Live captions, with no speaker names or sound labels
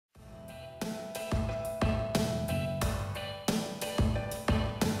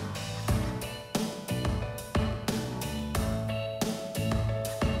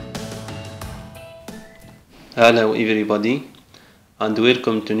Hello everybody and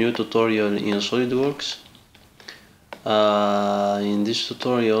welcome to new tutorial in Solidworks. In this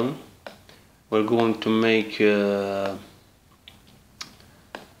tutorial we're going to make a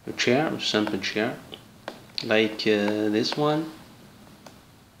simple chair like this one,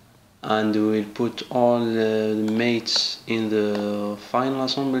 and we'll put all the mates in the final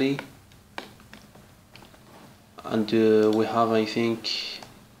assembly, and we have, I think,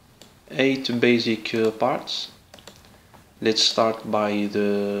 8 basic parts. Let's start by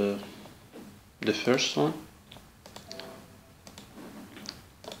the first one.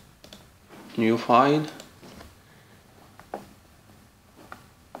 New file,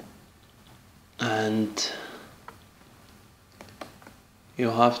 and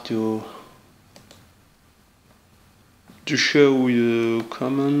you have to show the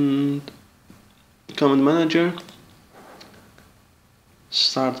command manager.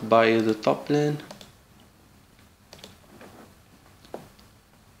 Start by the top plane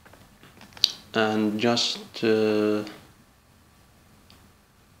and just okay,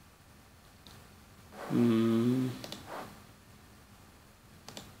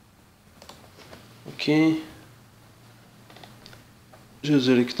 choose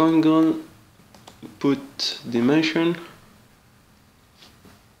a rectangle, put dimension.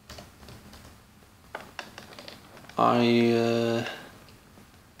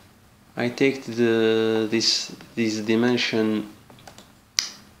 I take this dimension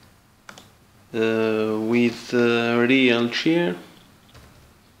with real chair.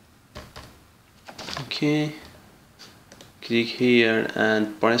 Okay, click here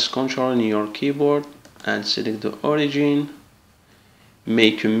and press Ctrl on your keyboard and select the origin.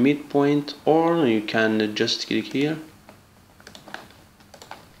 Make a midpoint, or you can just click here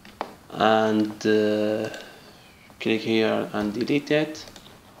and click here and delete it.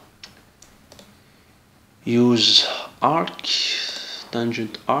 Use arc,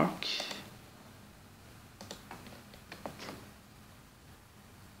 tangent arc,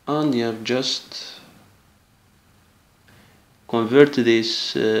 and you have just convert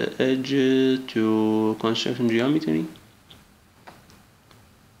this edge to construction geometry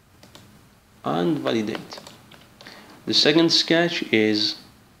and validate. The second sketch is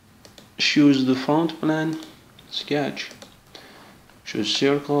choose the front plane, sketch, choose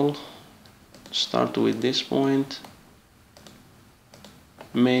circle, start with this point,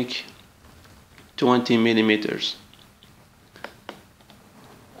 make 20 millimeters,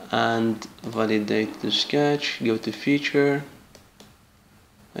 and validate the sketch. Go to feature,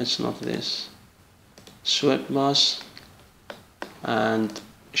 it's not this, sweep bus, and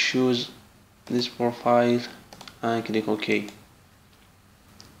choose this profile and click OK.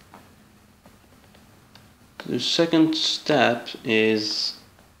 The second step is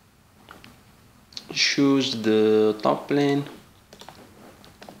choose the top plane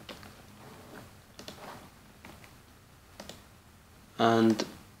and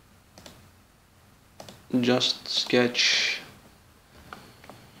just sketch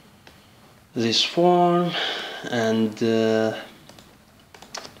this form and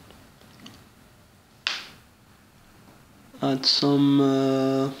add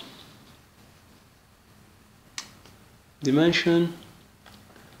some dimension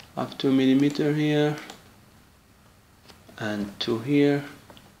of 2 millimeter here and 2 here,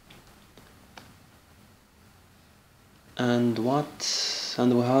 and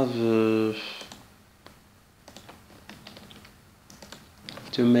we have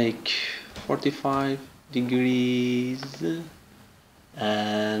to make 45 degrees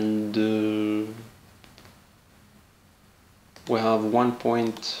and we have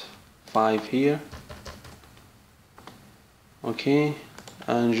 1.5 here. Okay,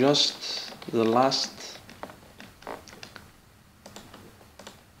 and just the last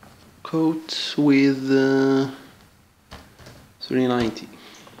coat with 390.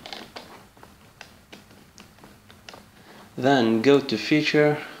 Then go to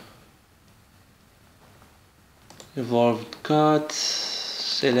feature, revolved cut,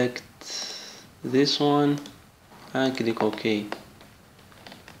 select this one and click OK.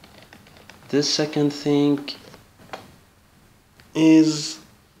 The second thing is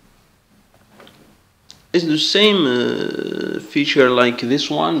the same feature like this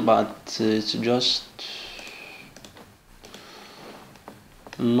one, but it's just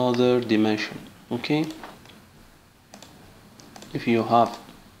another dimension. Okay, if you have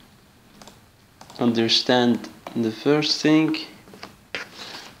understand the first thing,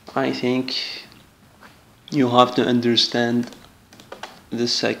 I think you have to understand the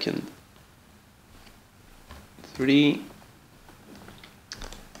second. 3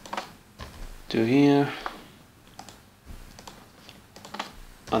 to here,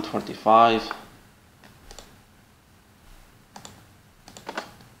 and 45.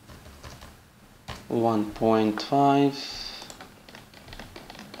 .5,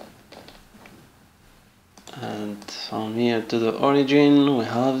 and from here to the origin we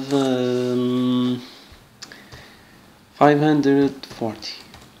have 540.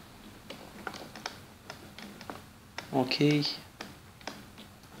 Okay,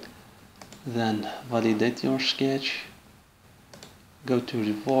 then validate your sketch, go to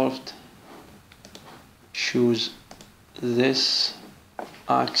revolved, choose this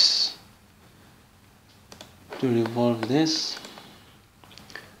axe to revolve this,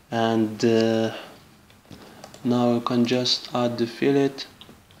 and now you can just add the fillet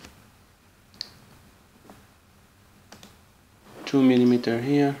 2mm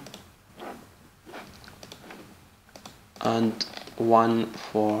here and one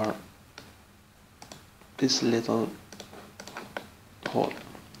for this little hole.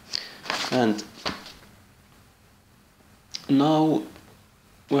 And now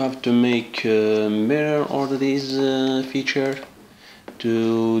we have to make a mirror or this feature.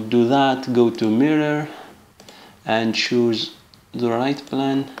 To do that, go to mirror and choose the right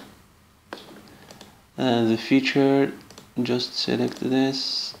plane. The feature, just select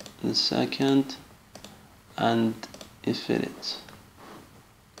this, the second, and fill it.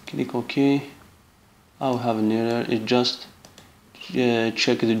 Click OK. I'll have an error. It just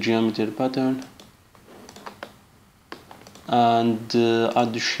check the geometry pattern and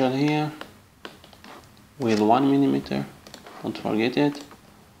add the shell here with 1mm. Don't forget it.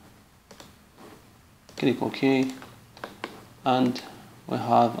 Click OK, and we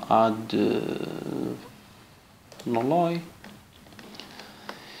have add alloy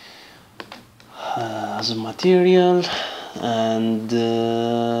as a material. And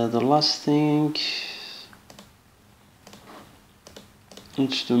the last thing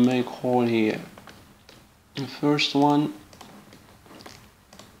is to make hole here. The first one,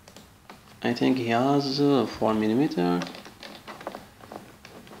 I think he has 4mm.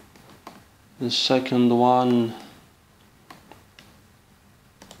 The second one,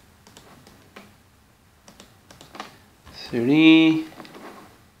 three.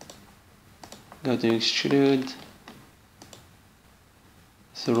 Go to extrude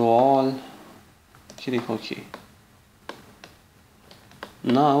through all, click OK.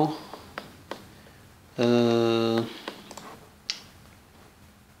 Now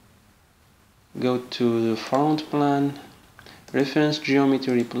go to the front plan, reference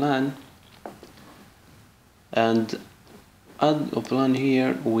geometry plan, and add a plan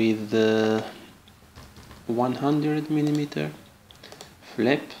here with 100mm.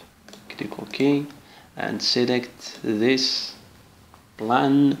 Flip, click OK, and select this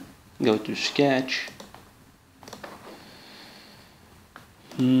plan. Go to sketch,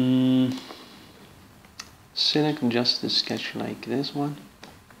 select just the sketch like this one.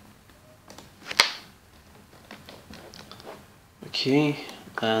 Okay,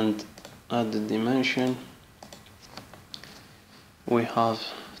 and add the dimension. We have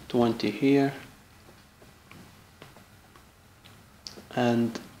 20 here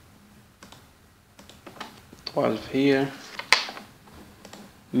and 12 here.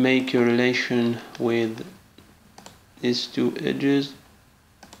 Make a relation with these two edges,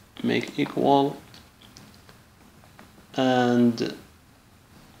 make equal, and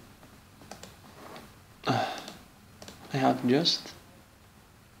I have just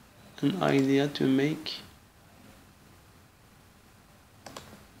an idea to make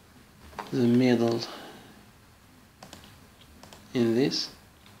the middle in this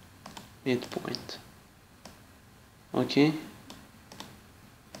midpoint. Okay,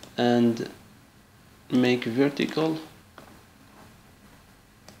 and make vertical.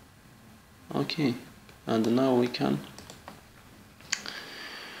 Okay, and now we can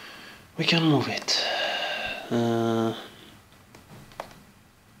move it.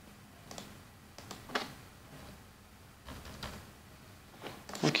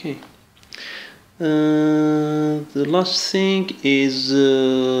 Okay, the last thing is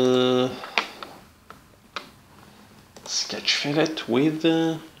sketch fillet with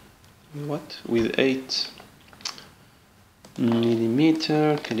with 8mm.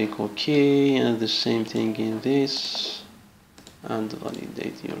 Click OK, and the same thing in this, and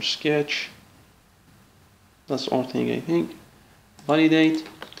validate your sketch. That's all thing, I think. Validate,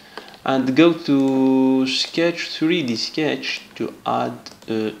 and go to sketch, 3D sketch, to add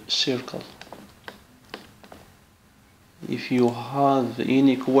a circle. If you have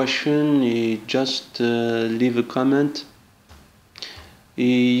any question, just leave a comment.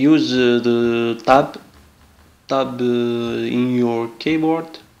 Use the tab in your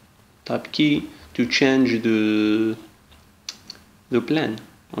keyboard tab key to change the plan.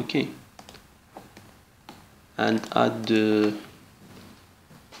 Okay, and add the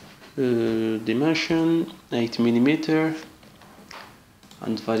dimension 8mm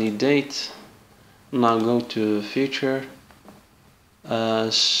and validate. Now go to feature,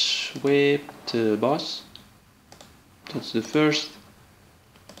 swept boss. That's the first.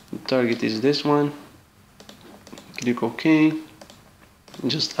 The target is this one. Click OK.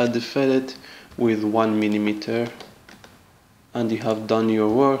 Just add the fillet with 1mm and you have done your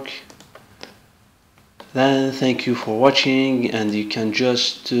work. Then thank you for watching, and you can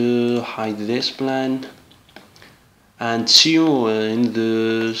just hide this plan, and see you in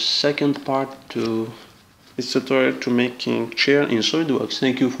the second part to this tutorial to making chair in Solidworks.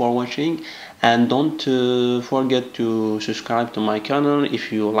 Thank you for watching, and don't forget to subscribe to my channel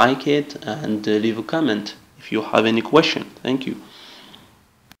if you like it, and leave a comment if you have any question. Thank you.